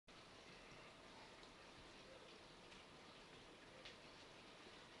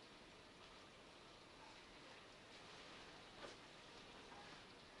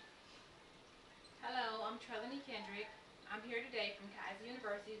Trelawney Kendrick. I'm here today from Keiser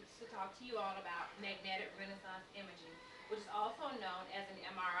University to talk to you all about magnetic resonance imaging, which is also known as an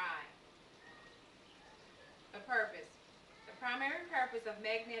MRI. The purpose. The primary purpose of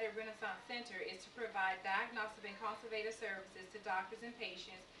Magnetic Resonance Center is to provide diagnostic and consultative services to doctors and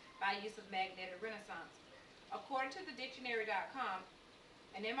patients by use of magnetic resonance. According to the dictionary.com,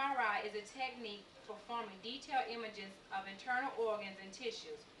 an MRI is a technique for forming detailed images of internal organs and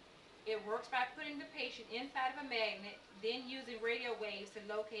tissues. It works by putting the patient inside of a magnet, then using radio waves to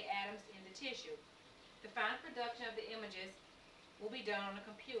locate atoms in the tissue. The final production of the images will be done on a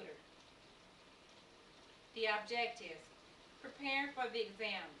computer. The objectives. Preparing for the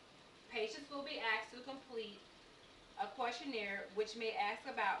exam. Patients will be asked to complete a questionnaire which may ask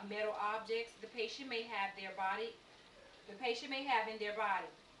about metal objects the patient may have in their body,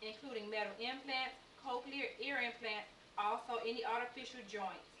 including metal implants, cochlear ear implants, also any artificial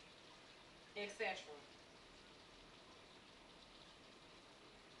joints, etc.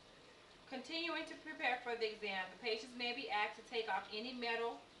 Continuing to prepare for the exam, the patients may be asked to take off any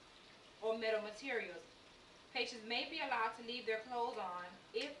metal or metal materials. Patients may be allowed to leave their clothes on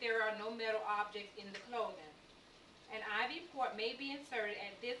if there are no metal objects in the clothing. An IV port may be inserted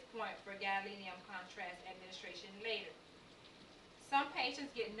at this point for gadolinium contrast administration later. Some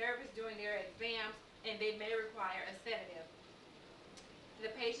patients get nervous during their exams and they may require a sedative.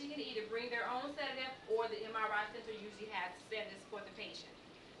 The patient can either bring their own sedative or the MRI center usually has sedatives for the patient.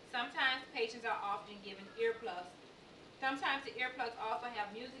 Sometimes patients are often given earplugs. Sometimes the earplugs also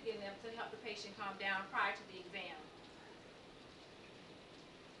have music in them to help the patient calm down prior to the exam.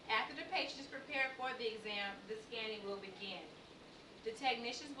 After the patient is prepared for the exam, the scanning will begin. The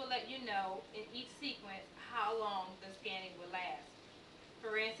technicians will let you know in each sequence how long the scanning will last.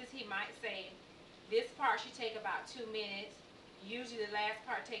 For instance, he might say, this part should take about 2 minutes. Usually the last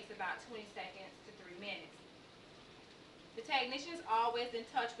part takes about 20 seconds to 3 minutes. The technician is always in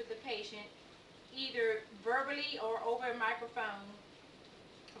touch with the patient, either verbally or over a microphone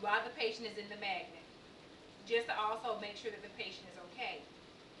while the patient is in the magnet, just to also make sure that the patient is okay.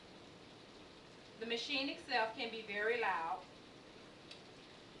 The machine itself can be very loud.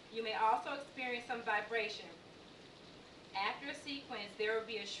 You may also experience some vibration. After a sequence, there will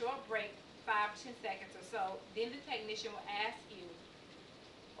be a short break, 5 to 10 seconds or so. Then the technician will ask you,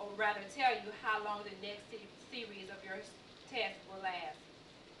 or rather tell you, how long the next series of your test will last.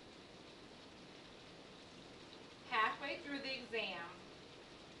 Halfway through the exam,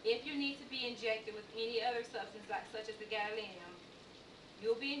 if you need to be injected with any other substance, such as the gadolinium,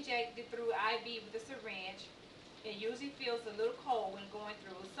 you'll be injected through IV with a syringe. It usually feels a little cold when going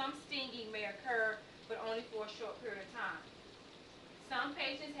through. Some stinging may occur, but only for a short period of time. Some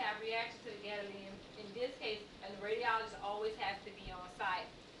patients have reactions to the gadolinium. In this case, a radiologist always has to be on site,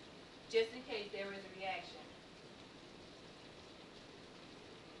 just in case there is a reaction.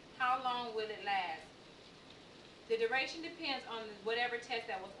 How long will it last? The duration depends on whatever test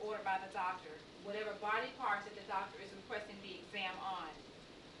that was ordered by the doctor, whatever body parts that the doctor is requesting the exam on.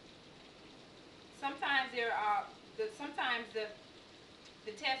 Sometimes the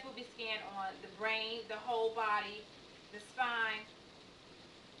test will be scanned on the brain, the whole body, the spine,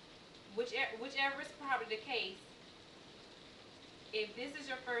 whichever is probably the case. If this is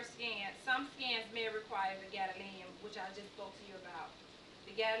your first scan, some scans may require the gadolinium, which I just spoke to you about.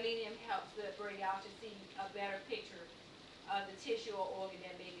 The gadolinium helps the radiologist see a better picture of the tissue or organ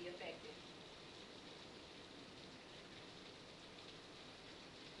that may be affected.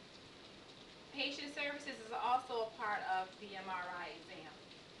 Patient services is also a part of the MRI exam.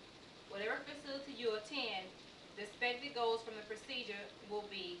 Whatever facility you attend, the expected goals from the procedure will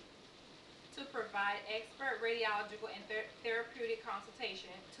be to provide expert radiological and therapeutic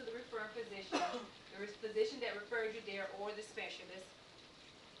consultation to the referring physician, the physician that referred you there, or the specialist.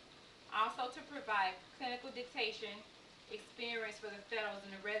 Also to provide clinical dictation experience for the fellows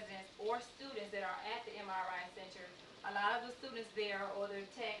and the residents or students that are at the MRI center. A lot of the students there or the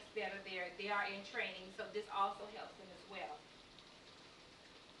techs that are there, they are in training, so this also helps them as well.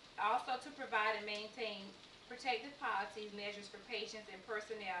 Also to provide and maintain protective policies, measures for patients and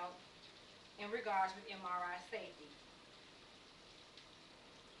personnel in regards with MRI safety.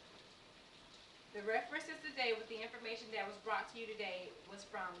 The references today with the information that was brought to you today was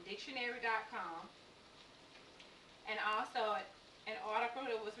from dictionary.com, and also an article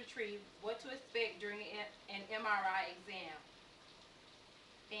that was retrieved, What to Expect During an MRI Exam.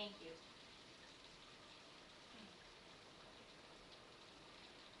 Thank you.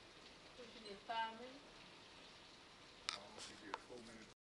 You need 5 minutes?